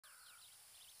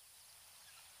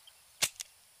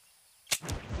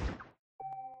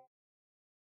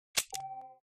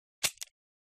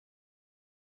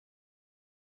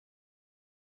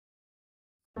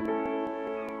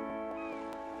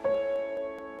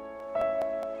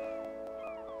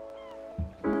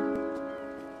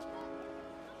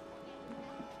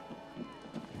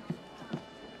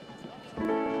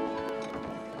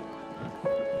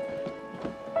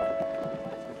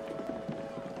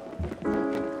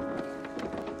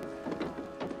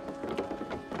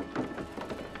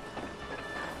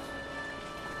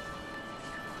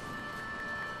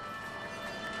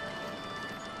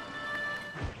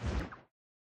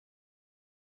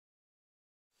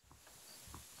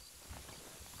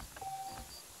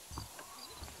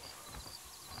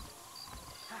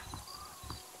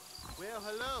Well,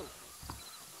 hello.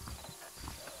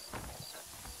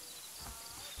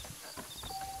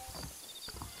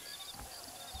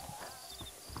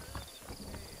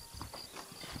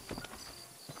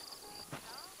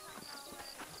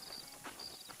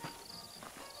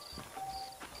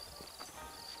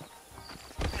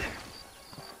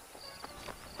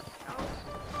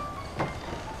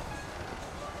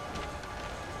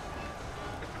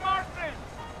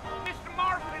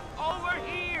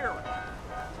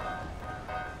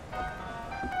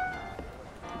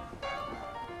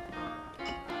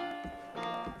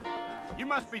 You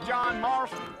must be John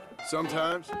Marston.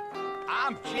 Sometimes.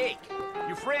 I'm Jake.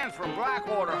 Your friends from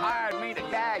Blackwater hired me to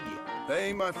guide you. They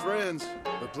ain't my friends,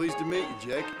 but pleased to meet you,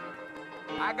 Jake.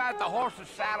 I got the horses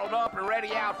saddled up and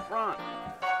ready out front.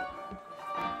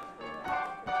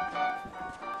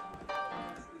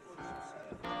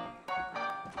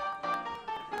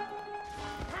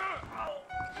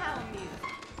 How amusing.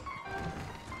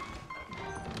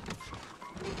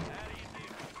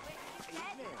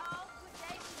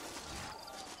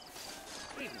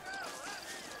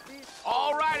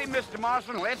 All righty, Mr.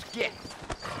 Marston, let's get.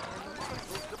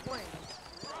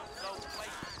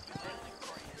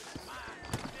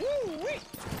 Woo-wee!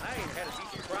 I ain't had a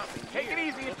decent crop in Take it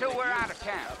years. easy until we're out of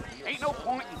town. Ain't no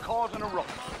point in causing a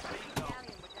ruckus.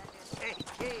 Take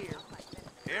care.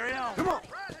 Carry on. Come on!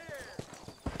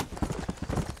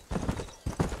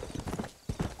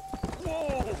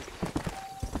 Whoa!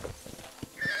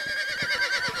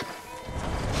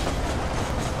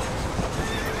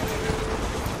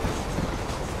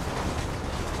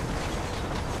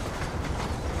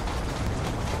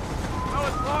 So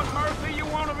it's Fort Mercy you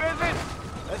want to visit?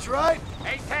 That's right.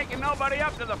 Ain't taking nobody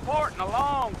up to the fort in a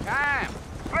long time.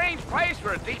 Strange place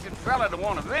for a decent fella to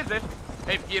want to visit,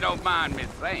 if you don't mind me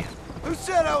saying. Who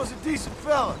said I was a decent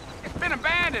fella? It's been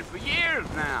abandoned for years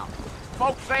now.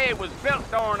 Folks say it was built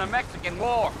during the Mexican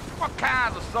War. What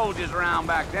kinds of soldiers around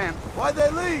back then? Why'd they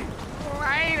leave? Well,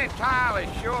 I ain't entirely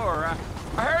sure.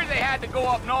 I heard they had to go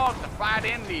up north to fight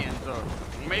Indians, or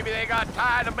maybe they got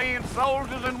tired of being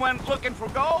soldiers and went looking for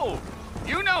gold.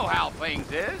 You know how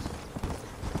things is.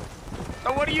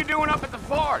 So what are you doing up at the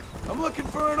fort? I'm looking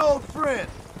for an old friend.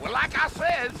 Well, like I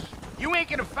says, you ain't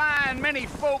gonna find many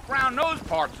folk round those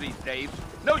parts these days.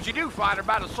 Those you do find are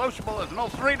about as sociable as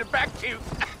most rated back to.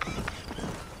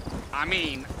 I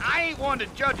mean, I ain't one to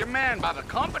judge a man by the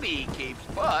company he keeps,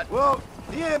 but... Well,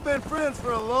 he ain't been friends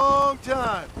for a long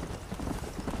time.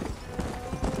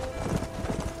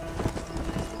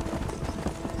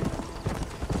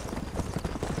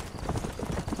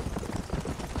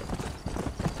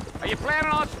 Are you planning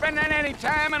on spending any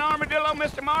time in Armadillo,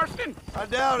 Mr. Marston? I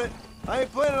doubt it. I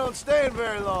ain't planning on staying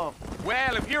very long.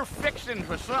 Well, if you're fixing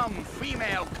for some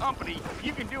female company,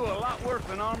 you can do a lot worse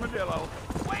than Armadillo.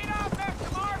 Wait up,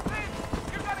 Mr. Marston!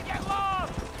 You're gonna get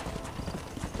lost!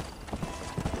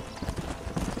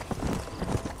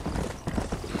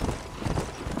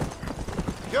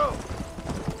 Go!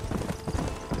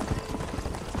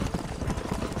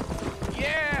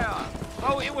 Yeah,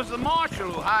 so it was the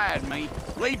marshal who hired me.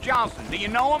 Lee Johnson, do you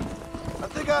know him? I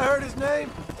think I heard his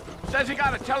name. Says he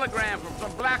got a telegram from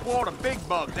some Blackwater big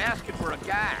bugs asking for a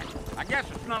guide. I guess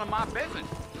it's none of my business.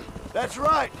 That's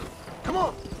right. Come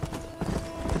on.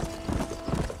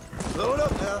 Slow it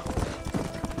up now.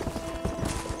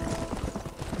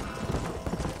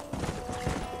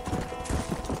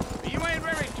 You ain't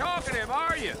very talkative,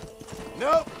 are you?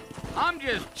 Nope. I'm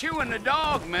just chewing the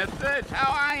dog, mister. It's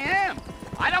how I am.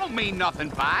 I don't mean nothing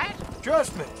by it.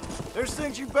 Trust me. There's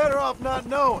things you're better off not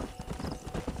knowing.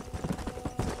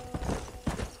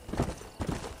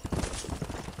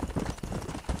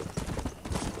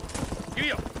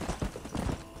 Giddy up.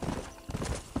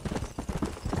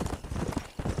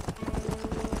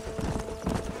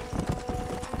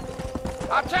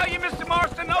 I'll tell you, Mr.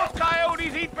 Marston, those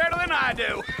coyotes eat better than I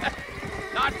do.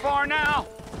 Not far now.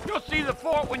 You'll see the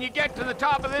fort when you get to the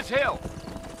top of this hill.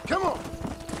 Come on.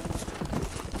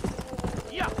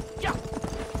 Yeah, yeah.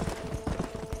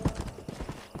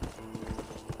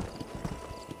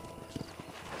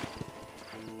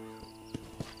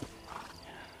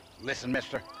 Listen,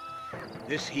 mister.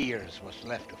 This here's what's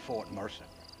left of Fort Mercer.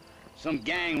 Some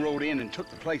gang rode in and took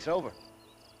the place over.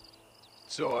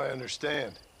 So I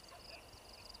understand.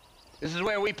 This is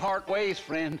where we part ways,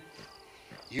 friend.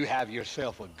 You have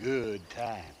yourself a good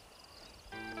time.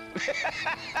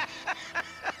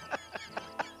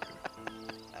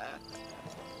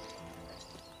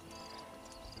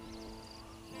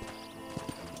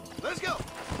 Let's go.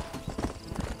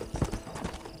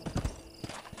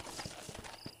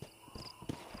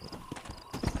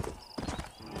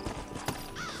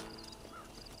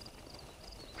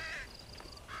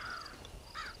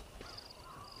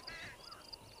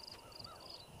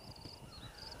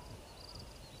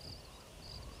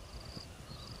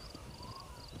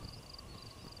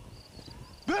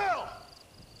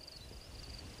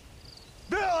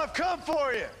 come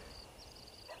for you!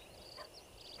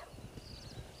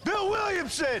 Bill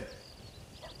Williamson!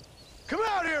 Come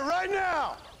out here right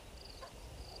now!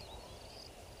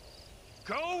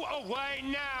 Go away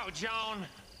now, John.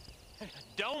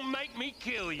 Don't make me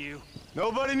kill you.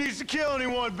 Nobody needs to kill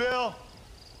anyone, Bill.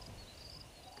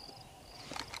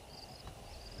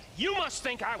 You must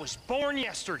think I was born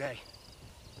yesterday.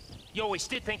 You always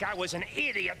did think I was an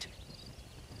idiot.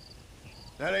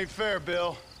 That ain't fair,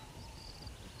 Bill.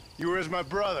 You were as my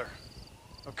brother.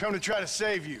 I've come to try to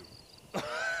save you.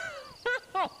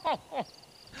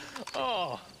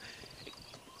 Oh.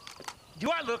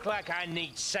 Do I look like I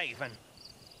need saving?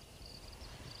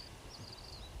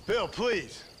 Bill,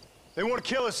 please. They want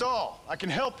to kill us all. I can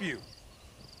help you.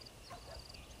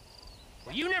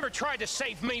 Well, you never tried to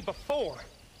save me before.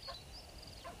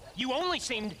 You only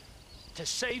seemed to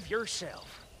save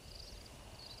yourself.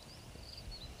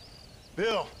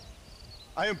 Bill,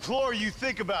 I implore you,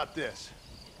 think about this.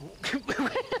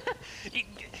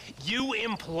 You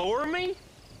implore me?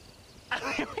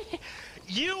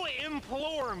 You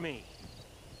implore me.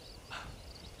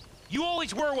 You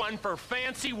always were one for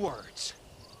fancy words.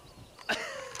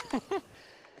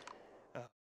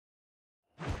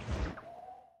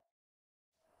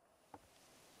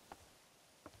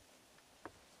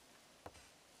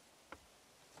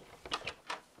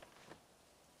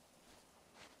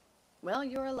 Well,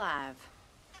 you're alive.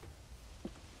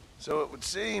 So it would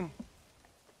seem.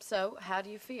 So, how do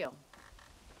you feel?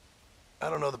 I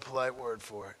don't know the polite word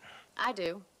for it. I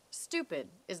do. Stupid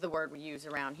is the word we use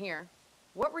around here.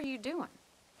 What were you doing?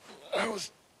 I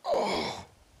was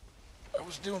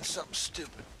doing something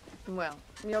stupid. Well,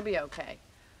 you'll be okay.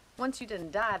 Once you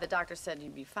didn't die, the doctor said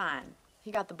you'd be fine.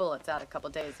 He got the bullets out a couple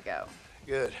days ago.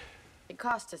 Good. It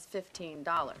cost us $15.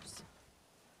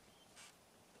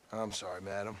 I'm sorry,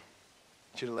 madam.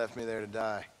 Should have left me there to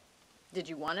die. Did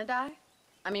you want to die?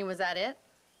 I mean, was that it?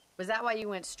 Was that why you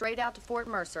went straight out to Fort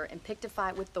Mercer and picked a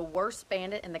fight with the worst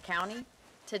bandit in the county?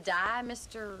 To die,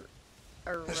 Mr.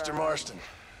 Mr. Marston.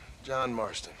 John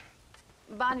Marston.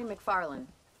 Bonnie McFarland.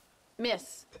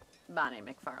 Miss Bonnie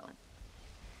McFarland.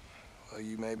 Well,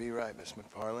 you may be right, Miss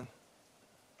McFarland.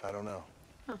 I don't know.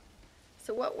 Huh.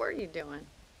 So what were you doing?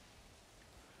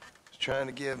 I was trying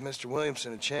to give Mr.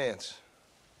 Williamson a chance.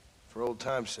 For old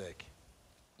time's sake.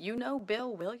 You know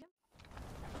Bill Williams?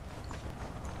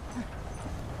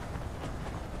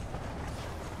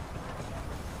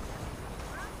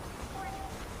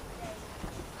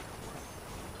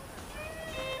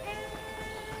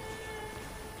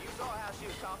 You saw how she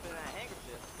was talking in that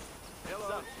handkerchief.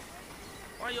 Hello.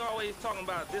 Why you always talking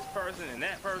about this person and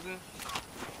that person?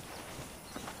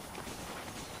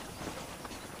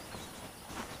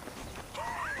 If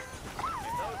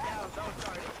those cows don't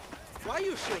start it. Why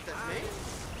you shoot at me?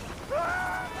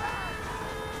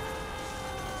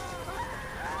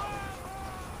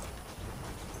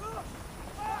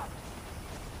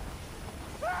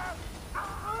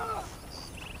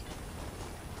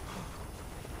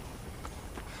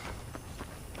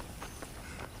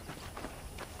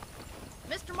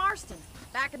 Mr. Marston,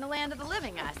 back in the land of the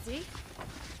living, I see.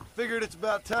 Figured it's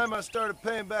about time I started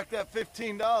paying back that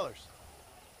 $15.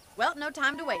 Well, no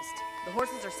time to waste. The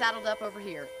horses are saddled up over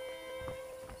here.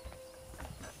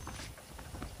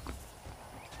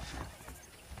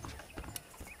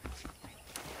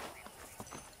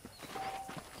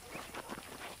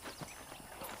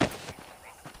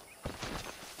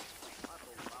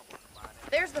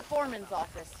 There's the foreman's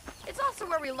office. It's also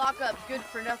where we lock up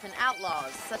good-for-nothing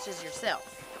outlaws, such as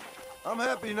yourself. I'm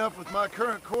happy enough with my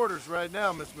current quarters right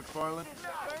now, Miss McFarland. It's the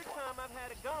third time I've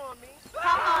had a gun on me.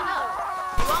 Come on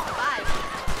up. You won't fight.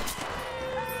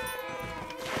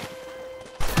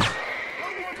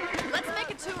 Let's make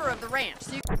a tour of the ranch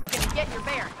so you can get your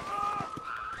bearings.